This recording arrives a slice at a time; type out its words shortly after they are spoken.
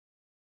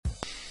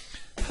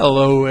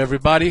Hello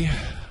everybody.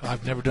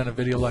 I've never done a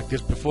video like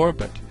this before,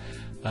 but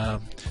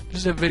this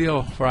is a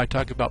video where I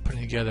talk about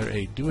putting together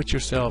a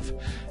do-it-yourself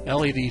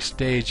LED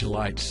stage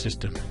light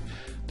system.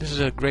 This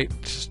is a great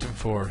system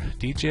for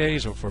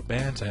DJs or for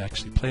bands. I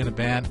actually play in a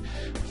band.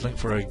 I'm looking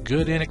for a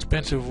good,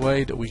 inexpensive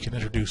way that we can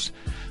introduce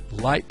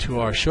light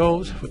to our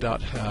shows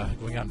without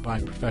going out and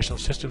buying professional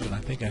systems, and I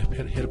think I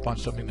hit upon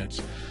something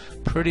that's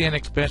pretty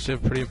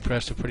inexpensive, pretty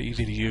impressive, pretty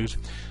easy to use,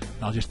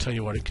 and I'll just tell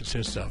you what it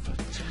consists of.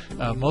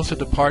 Most of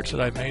the parts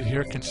that I've made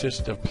here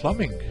consist of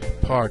plumbing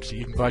parts that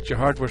you can buy at your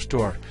hardware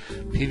store,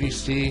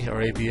 PVC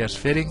or ABS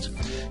fittings.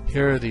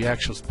 Here the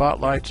actual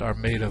spotlights are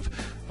made of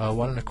 1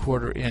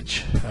 1/4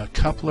 inch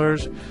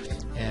couplers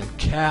and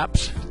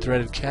caps,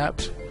 threaded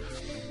caps,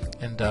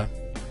 and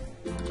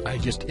I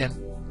just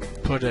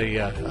put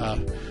a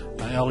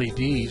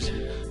LEDs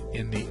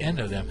in the end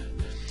of them.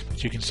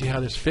 But you can see how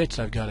this fits.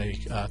 I've got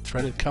a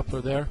threaded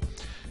coupler there,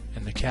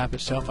 and the cap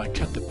itself, I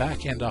cut the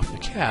back end off the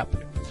cap,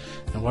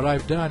 and what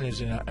I've done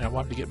is I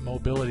wanted to get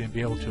mobility and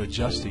be able to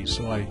adjust these,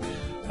 so I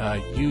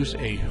use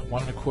a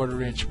 1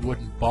 1/4 inch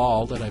wooden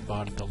ball that I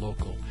bought at the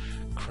local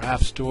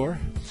craft store,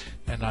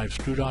 and I've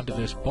screwed onto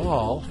this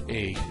ball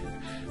a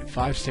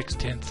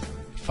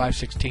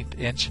 5/16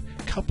 inch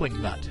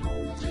coupling nut.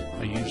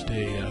 I used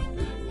a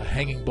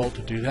hanging bolt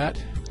to do that.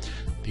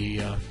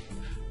 The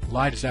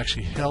light is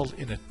actually held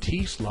in a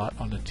T-slot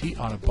on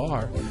a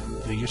bar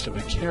with the use of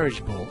a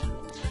carriage bolt.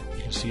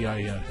 You can see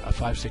a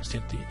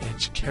 5/16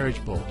 inch carriage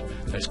bolt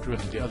that I screw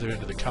into the other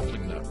end of the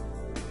coupling nut.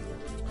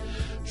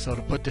 So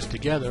to put this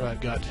together, I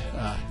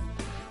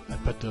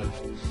put the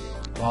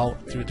ball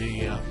through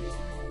the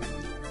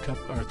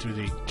through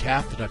the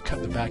cap that I've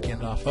cut the back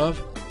end off of.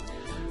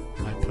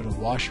 I put a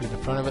washer in the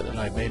front of it that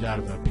I made out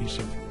of a piece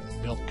of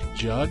milk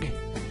jug,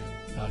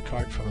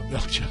 carved from a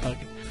milk jug,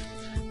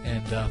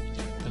 and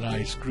then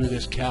I screw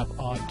this cap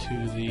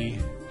onto the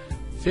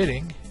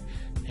fitting,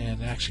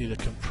 and actually the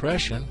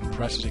compression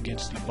presses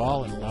against the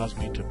ball and allows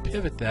me to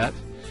pivot that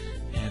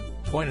and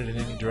point it in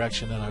any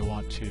direction that I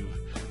want to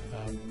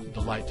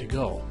the light to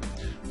go.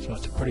 So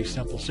it's a pretty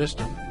simple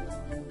system.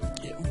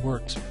 It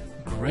works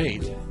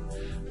great.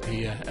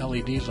 The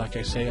LEDs, like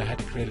I say, I had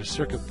to create a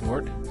circuit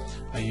board.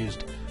 I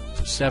used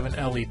 7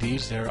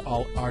 LEDs. They're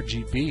all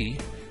RGB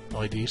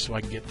LEDs, so I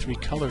can get 3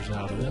 colors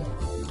out of them.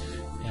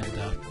 And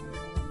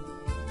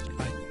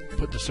I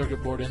put the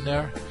circuit board in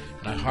there,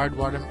 and I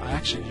hardwired them. I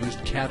actually used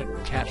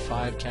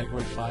Cat5,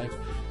 Category 5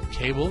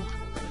 cable.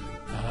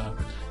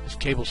 This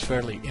cable's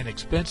fairly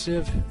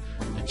inexpensive.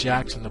 The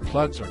jacks and the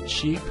plugs are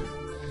cheap.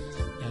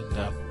 And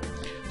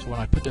so when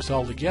I put this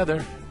all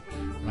together,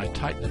 when I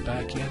tighten the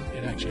back end,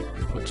 it actually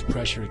puts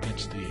pressure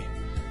against the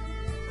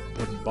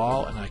wooden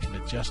ball, and I can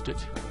adjust it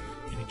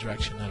any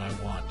direction that I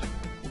want.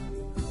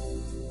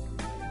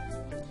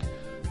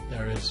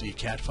 There is the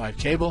Cat5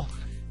 cable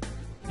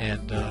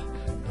and the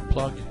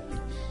plug.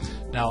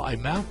 Now I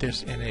mount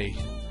this in a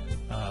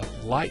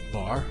light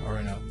bar, or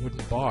in a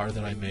wooden bar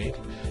that I made.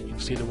 You can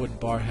see the wooden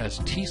bar has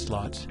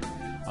T-slots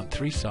on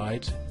 3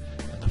 sides,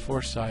 and the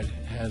 4th side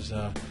has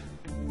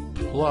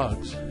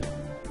plugs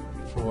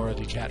for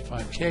the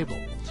Cat5 cable.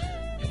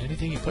 And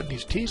anything you put in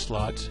these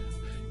T-slots,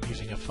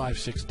 using a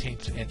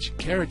 5/16 inch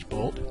carriage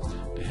bolt,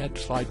 the head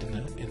slides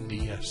in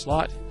the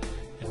slot,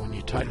 and when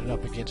you tighten it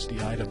up against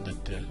the item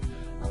that the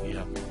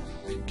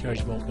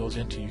carriage bolt goes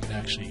into, you can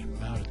actually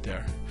mount it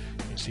there.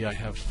 You can see I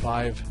have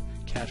 5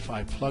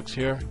 Cat5 plugs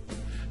here.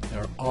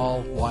 They're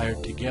all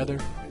wired together,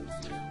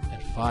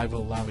 and 5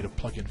 will allow me to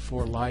plug in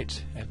 4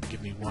 lights and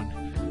give me 1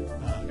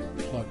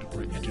 plug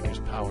to introduce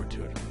power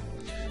to it.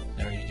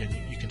 There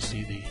you can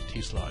see the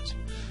T-slots.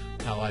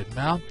 Now I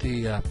mount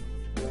the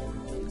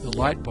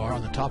light bar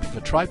on the top of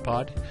a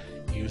tripod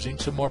using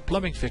some more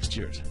plumbing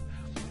fixtures.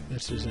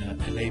 This is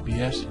an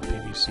ABS and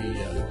PVC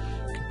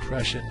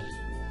compression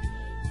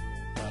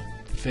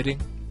fitting.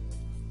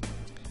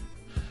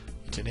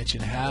 It's 1.5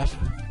 inches,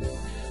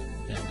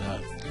 and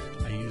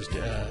I used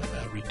a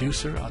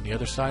reducer on the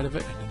other side of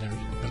it, and in the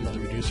middle of the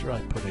reducer I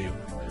put a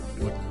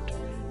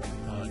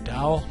wooden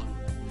dowel.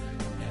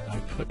 I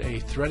put a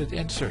threaded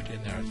insert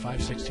in there, a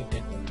 5/16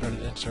 inch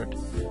threaded insert,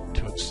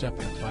 to accept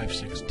the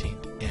 5/16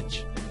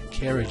 inch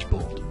carriage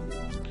bolt.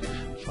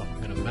 So I'm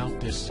going to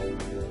mount this,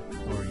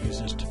 or use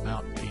this to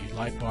mount the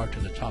light bar to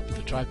the top of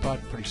the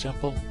tripod. Pretty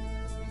simple.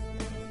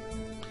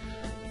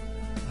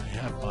 I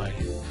have my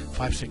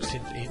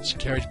 5/16 inch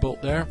carriage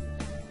bolt there,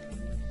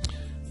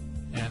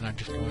 and I'm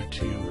just going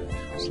to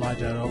slide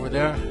that over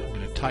there. I'm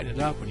going to tighten it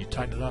up. When you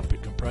tighten it up,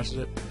 it compresses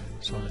it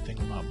so the thing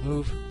will not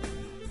move.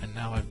 And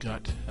now I've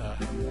got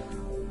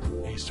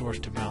a source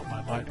to mount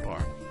my light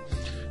bar.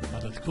 Now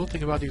the cool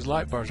thing about these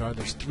light bars are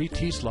there's 3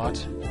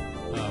 T-slots,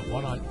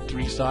 1 on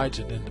 3 sides,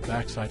 and then the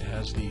back side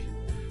has the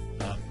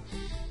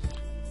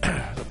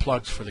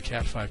plugs for the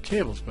Cat5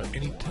 cables. But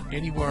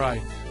anywhere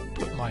I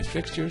put my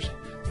fixtures,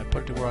 I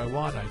put it to where I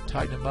want, I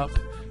tighten them up,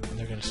 and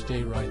they're going to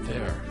stay right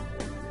there.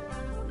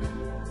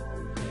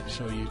 And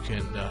so you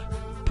can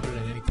put it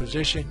in any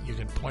position, you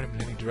can point them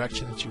in any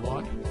direction that you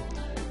want.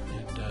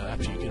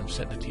 After you get them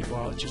set in the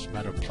T-bar, it's just a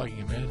matter of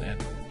plugging them in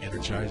and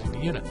energizing the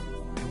unit.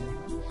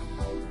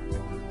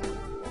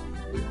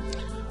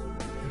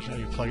 here's how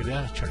you plug it in.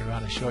 I'll turn it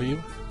around and show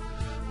you.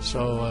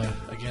 So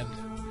again,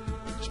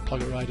 just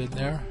plug it right in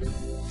there.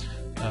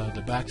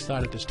 The back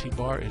side of this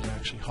T-bar is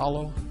actually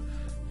hollow,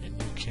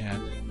 and you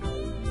can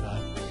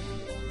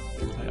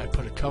I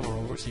put a cover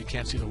over it so you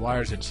can't see the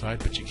wires inside,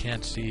 but you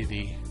can see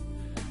the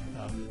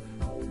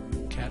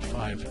Cat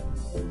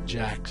 5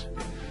 jacks,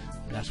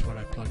 and that's what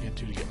I plug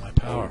into to get my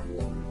power.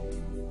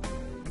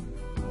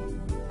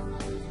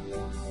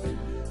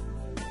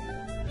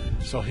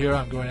 So here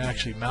I'm going to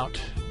actually mount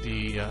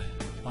the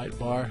light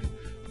bar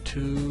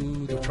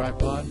to the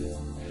tripod,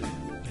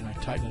 and I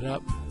tighten it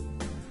up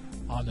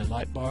on the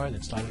light bar,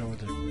 then slide it over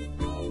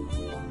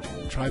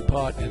the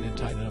tripod, and then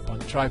tighten it up on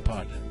the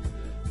tripod.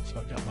 So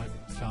I've got my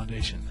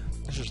foundation.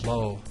 This is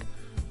low.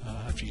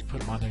 After you put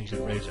them on there, you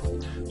can raise it.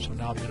 So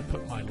now I'm going to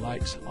put my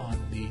lights on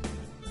the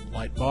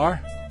light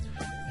bar.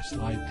 I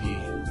slide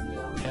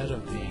the head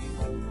of the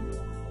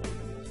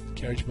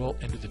carriage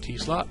bolt into the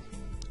T-slot.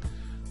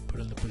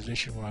 Put it in the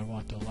position where I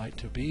want the light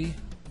to be.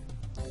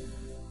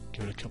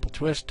 Give it a couple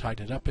twists,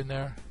 tighten it up in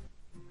there,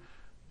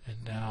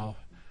 and now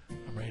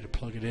I'm ready to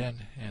plug it in,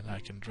 and I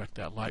can direct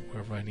that light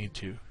wherever I need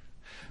to.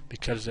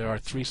 Because there are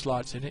 3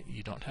 slots in it,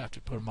 you don't have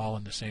to put them all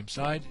on the same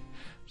side.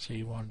 Say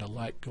you wanted a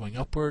light going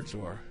upwards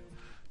or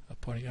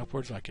pointing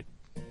upwards, I could,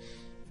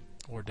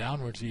 or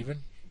downwards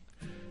even.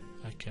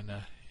 I can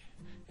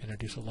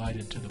introduce a light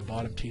into the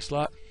bottom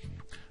T-slot,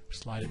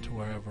 slide it to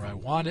wherever I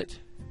want it,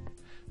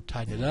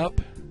 tighten it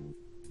up,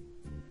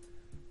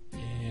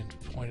 and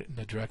point it in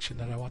the direction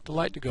that I want the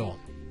light to go.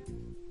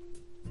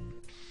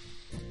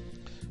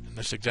 In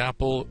this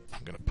example,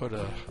 I'm going to put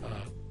a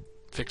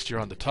fixture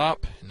on the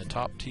top, in the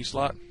top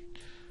T-slot.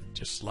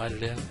 Just slide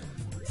it in,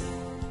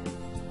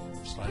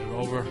 slide it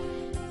over,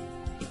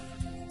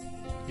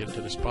 get it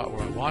to the spot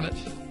where I want it,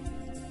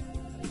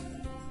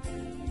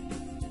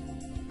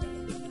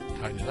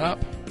 tighten it up,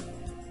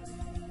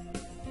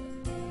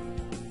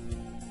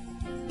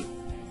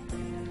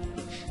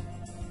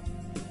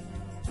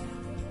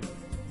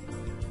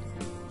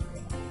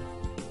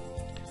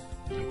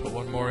 and put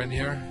one more in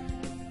here.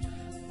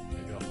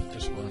 Maybe I'll put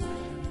this one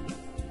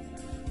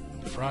in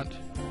the front,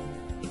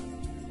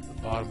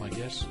 the bottom, I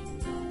guess.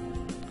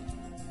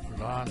 Put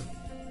it on,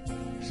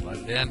 slide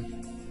it in,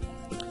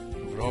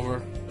 move it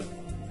over,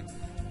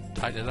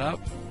 tighten it up.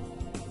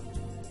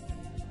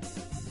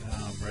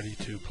 Now I'm ready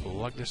to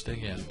plug this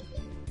thing in.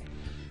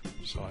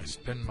 So I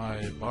spin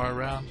my bar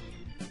around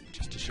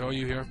just to show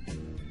you here.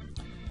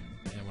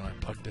 And when I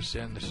plug this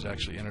in, this is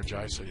actually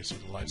energized, so you see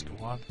the lights go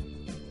on.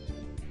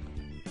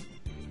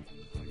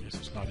 I guess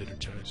it's not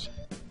energized.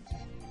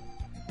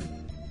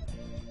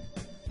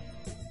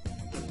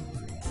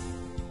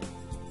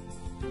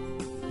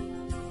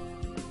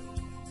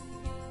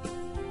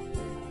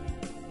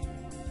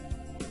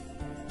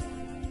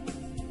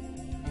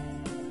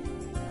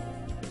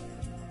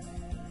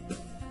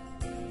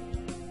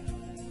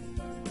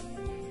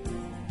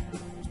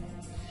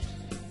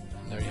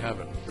 There you have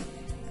it.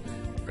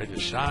 Ready to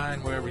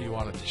shine wherever you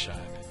want it to shine.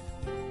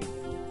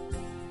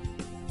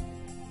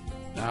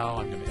 Now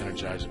I'm going to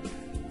energize it.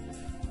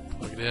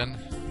 Plug it in,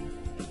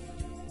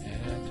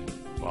 and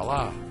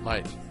voila,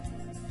 light.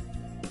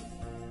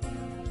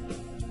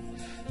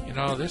 You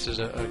know, this is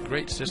a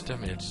great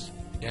system. It's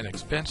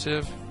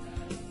inexpensive.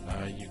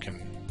 You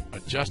can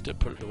adjust it,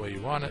 put it the way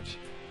you want it.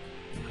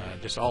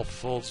 This all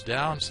folds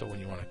down, so when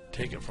you want to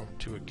take it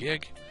to a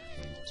gig,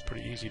 it's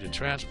pretty easy to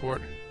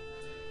transport.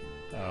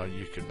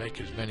 You can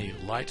make as many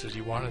lights as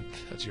you wanted,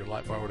 as your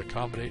light bar would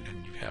accommodate,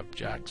 and you have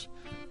jacks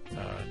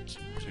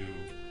to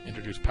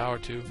introduce power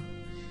to.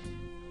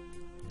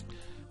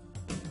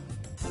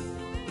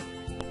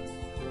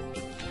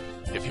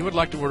 If you would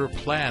like to order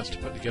plans to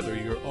put together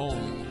your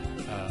own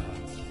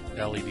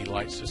LED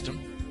light system,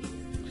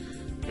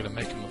 I'm going to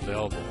make them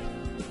available.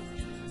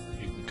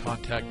 You can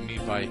contact me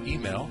by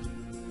email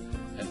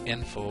at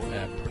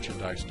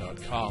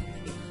info@Purchandise.com.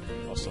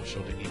 I'll also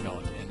show the email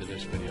at the end of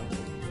this video.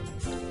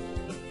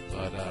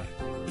 But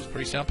it's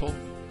pretty simple,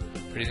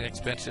 pretty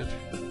inexpensive,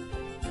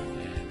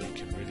 and it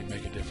can really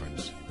make a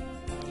difference.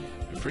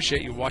 We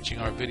appreciate you watching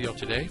our video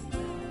today,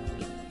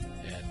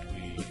 and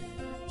we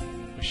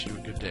wish you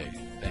a good day.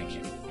 Thank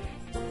you.